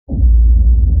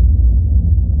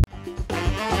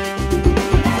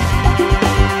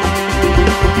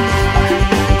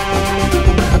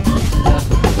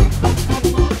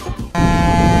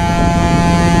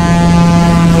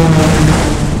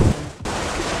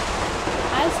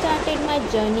started my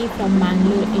journey from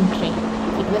Mangalore in train.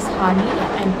 It was hardly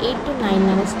an 8 to 9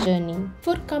 hours journey.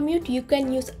 For commute, you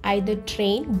can use either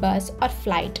train, bus or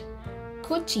flight.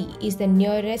 Kochi is the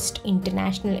nearest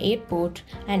international airport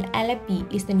and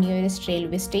Alleppey is the nearest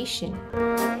railway station.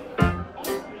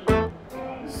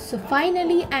 So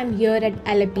finally, I am here at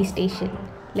Alleppey station.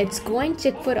 Let's go and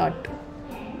check for auto.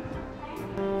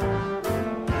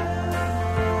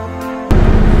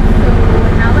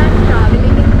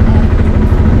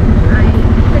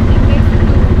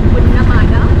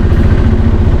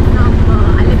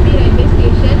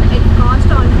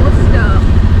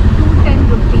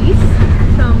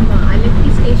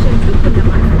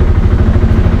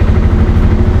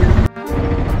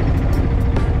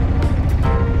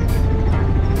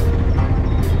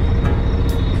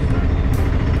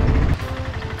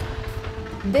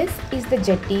 This is the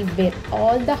jetty where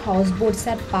all the houseboats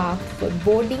are parked for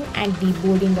boarding and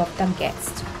deboarding of the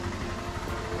guests.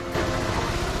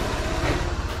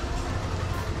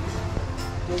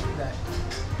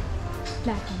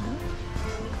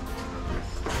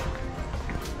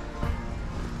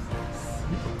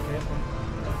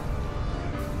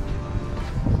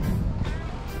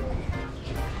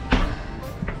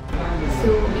 So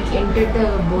we entered the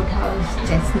boathouse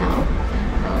just now.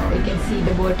 You can see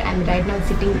the boat. I'm right now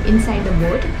sitting inside the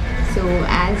boat. So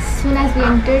as soon as we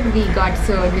entered, we got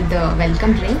served with the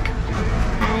welcome drink.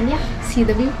 And yeah, see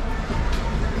the view.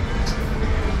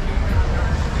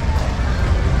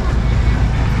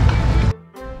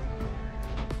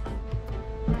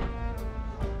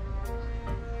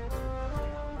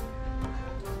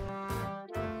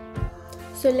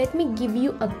 So let me give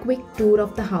you a quick tour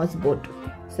of the houseboat.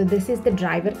 So this is the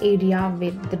driver area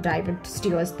where the driver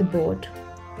steers the boat.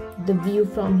 The view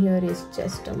from here is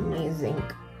just amazing.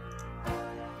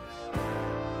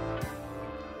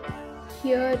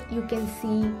 Here you can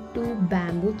see two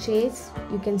bamboo chairs.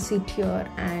 You can sit here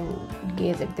and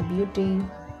gaze at the beauty.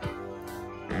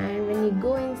 And when you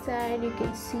go inside, you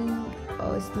can see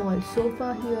a small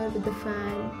sofa here with a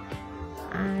fan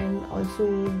and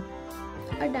also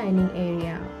a dining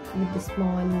area with a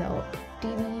small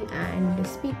TV and a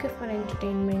speaker for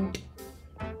entertainment.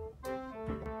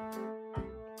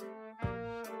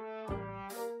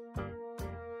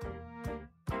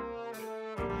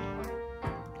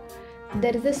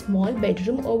 There is a small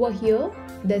bedroom over here.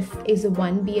 This is a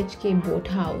 1 BHK boat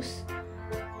house.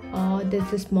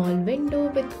 There's a small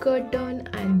window with curtain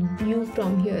and view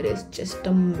from here is just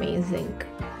amazing.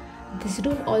 This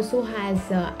room also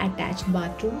has an attached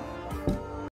bathroom.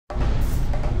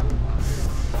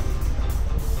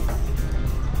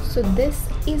 So this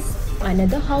is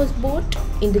another houseboat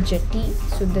in the jetty.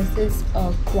 So this is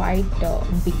a quite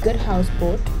bigger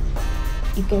houseboat.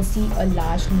 You can see a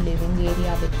large living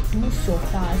area with two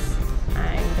sofas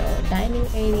and a dining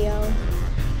area.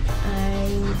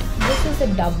 And this is a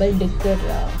double-decker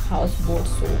houseboat.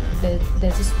 So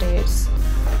there's a stairs.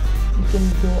 You can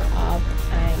go up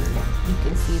and you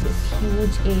can see this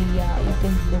huge area. You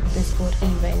can book this for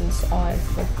events or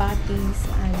for parties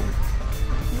and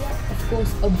yeah, of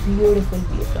course, a beautiful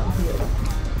view from here.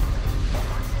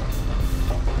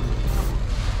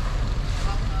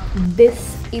 This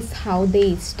is how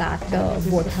they start the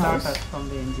boathouse. Start from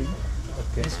the engine.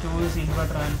 Okay. This two is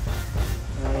inverter and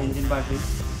engine battery.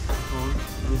 So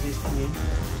this is the main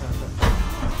starter.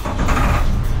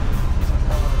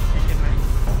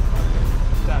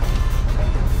 Start.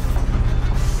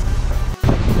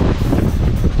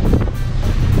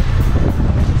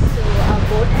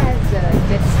 Boat has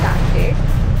just started.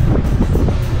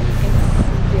 You can see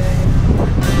here.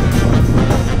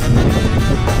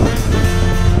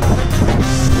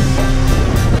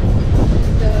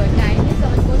 The time is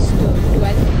almost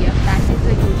 12 p.m. That is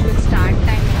the usual start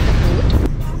time of the boat.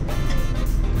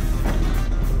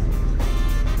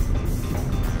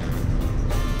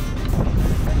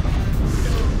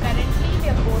 Currently we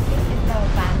are boating in the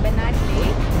Bambanad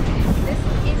Lake. This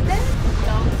is the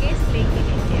longest lake in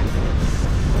India.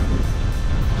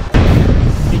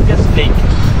 Biggest lake,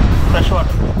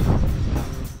 freshwater.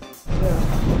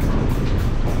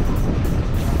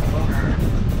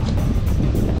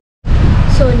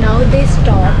 So now they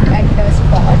stopped at the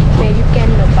spot where you can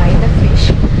buy the fish,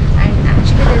 and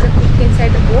actually there's a cook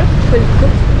inside the boat who will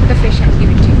cook the fish and give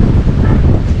it to you.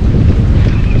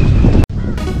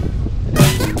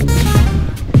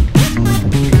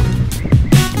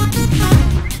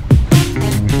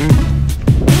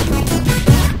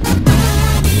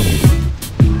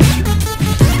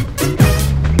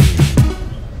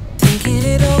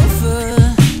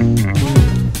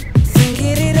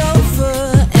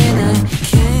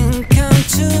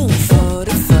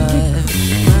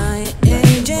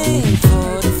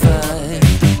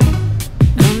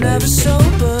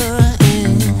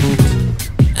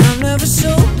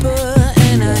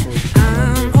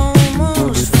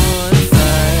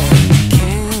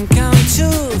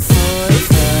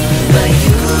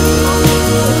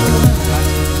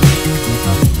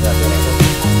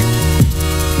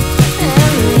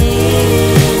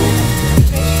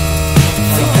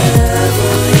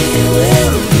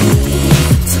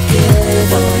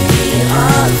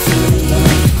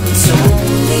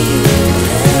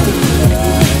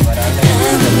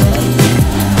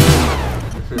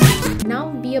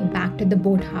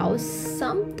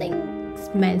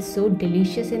 smells so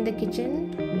delicious in the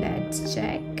kitchen. Let's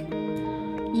check.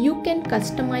 You can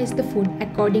customize the food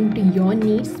according to your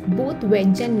needs, both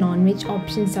veg and non-veg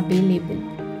options available.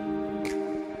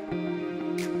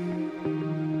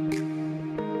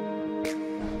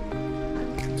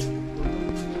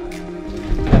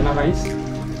 Kerala rice,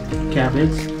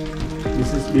 cabbage.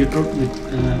 This is beetroot with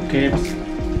carrots,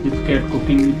 with carrot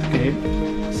cooking with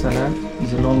carrot. Salad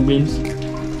is long beans,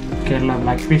 Kerala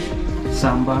blackfish,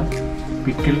 sambar,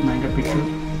 pickle, mango pickle,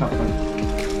 papad.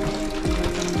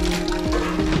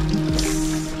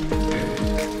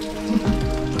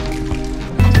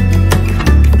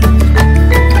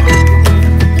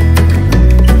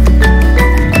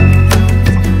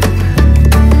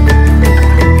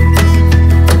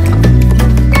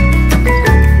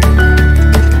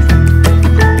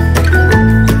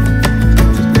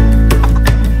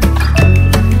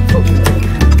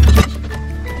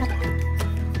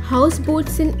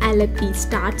 Houseboats in Alleppey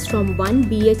starts from 1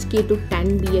 BHK to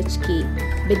 10 BHK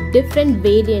with different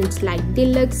variants like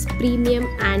deluxe, premium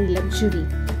and luxury.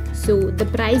 So the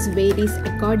price varies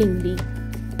accordingly.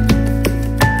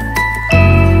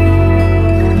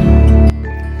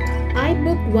 I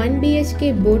booked 1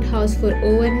 BHK boat house for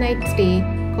overnight stay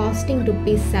costing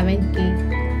rupees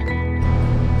 7k.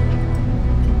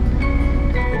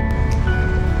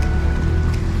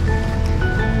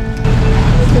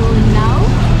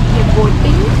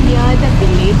 Boating near the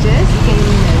villages, you can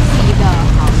see the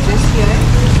houses here.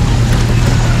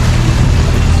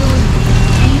 So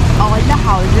all the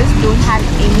houses don't have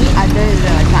any other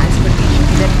transportation.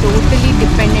 They're totally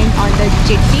dependent on the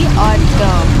jetty or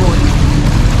the boat.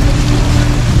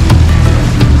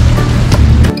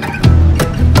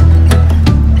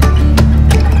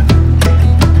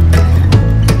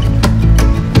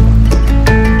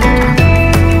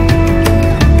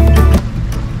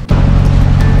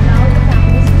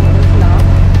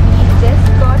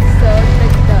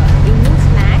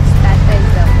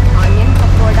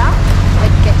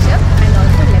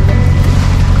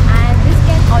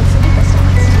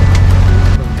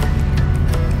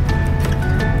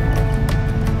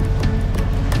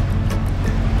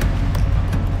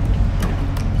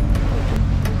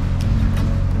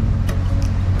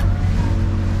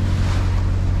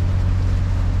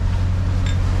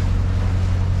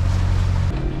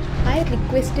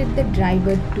 Requested the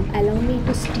driver to allow me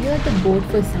to steer the boat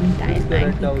for some time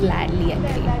and he gladly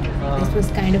agreed. This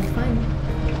was kind of fun.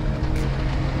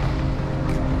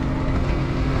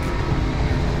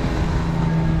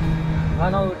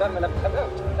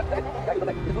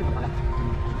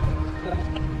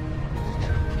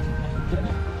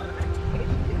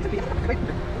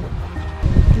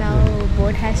 Now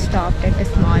boat has stopped at a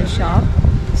small shop.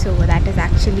 So that is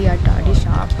actually a toddy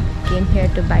shop. Came here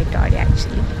to buy toddy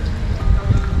actually.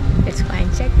 Let's go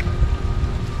and check.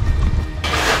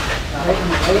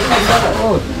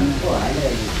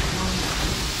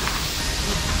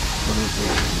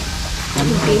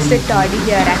 You taste the toddy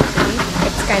here actually.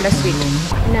 It's kind of sweet.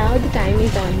 Now the time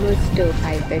is almost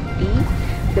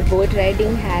 5:30. The boat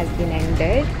riding has been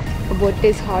ended. The boat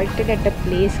is halted at a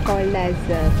place called as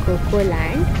Coco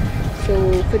Land. So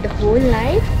for the whole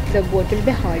night, the boat will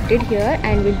be halted here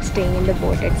and we'll be staying in the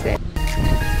boat itself.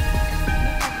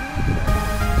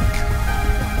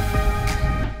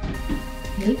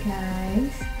 Hey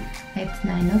guys, it's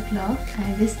 9 o'clock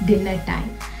and it's dinner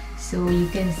time. So you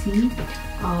can see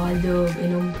all the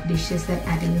dishes are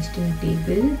arranged in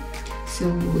table.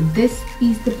 So this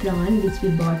is the prawn which we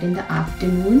bought in the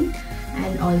afternoon,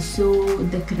 and also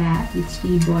the crab which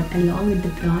we bought along with the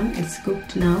prawn. It's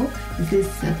cooked now. This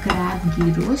is a crab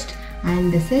ghee roast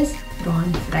and this is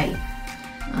prawn fry.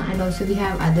 And also we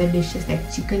have other dishes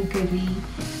like chicken curry,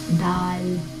 dal,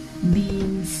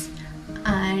 beans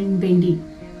and bindi.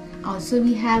 Also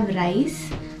we have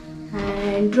rice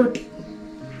and roti.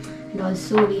 And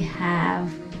also we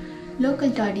have local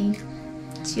toddy.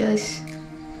 Cheers.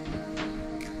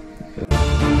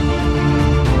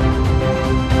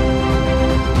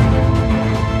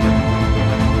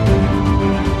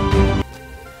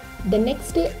 The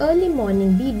next day early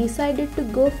morning we decided to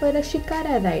go for a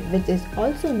Shikara ride, which is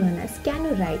also known as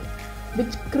Canoe ride,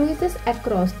 which cruises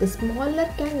across the smaller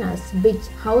canals which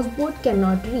houseboat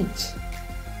cannot reach.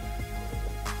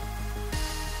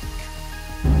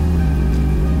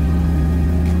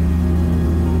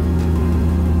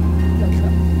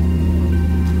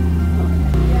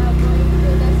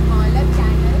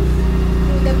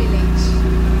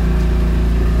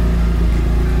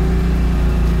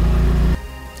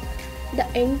 The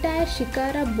entire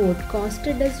Shikara boat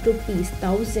costed us rupees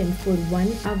 1000 for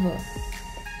 1 hour.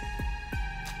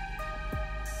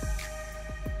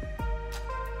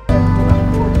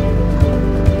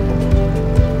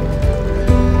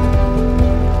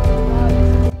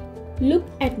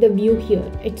 at the view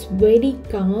here. It's very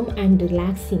calm and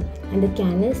relaxing, and the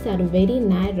canals are very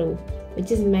narrow,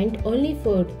 which is meant only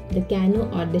for the canoe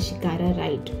or the Shikara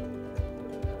ride.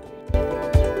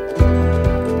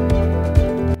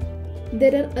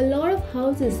 There are a lot of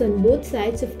houses on both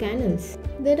sides of canals.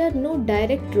 There are no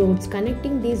direct roads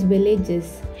connecting these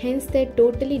villages, hence they're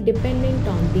totally dependent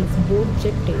on these boat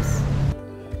jetties.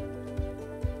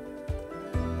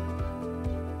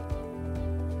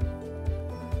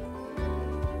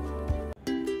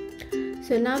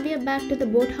 So now we are back to the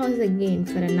boathouse again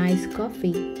for a nice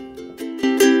coffee.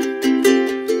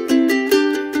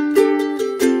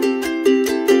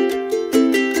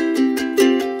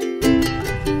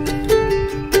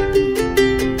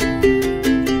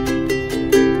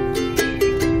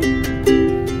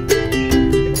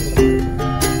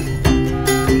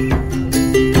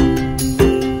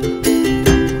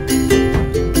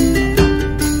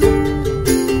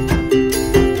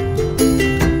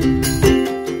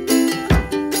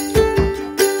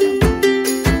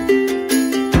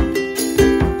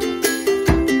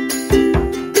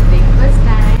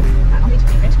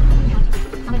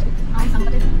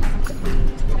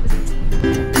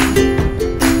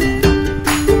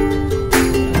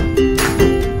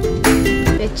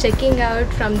 Checking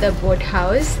out from the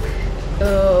boathouse,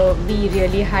 we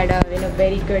really had a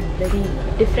very good, very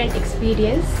different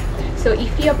experience. So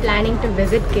if you are planning to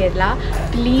visit Kerala,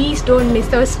 please don't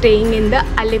miss out staying in the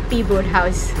Alleppey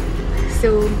Boathouse.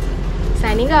 So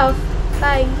signing off.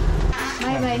 Bye.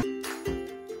 Bye.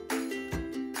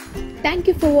 Thank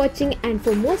you for watching, and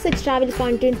for more such travel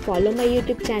content, follow my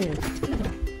YouTube channel.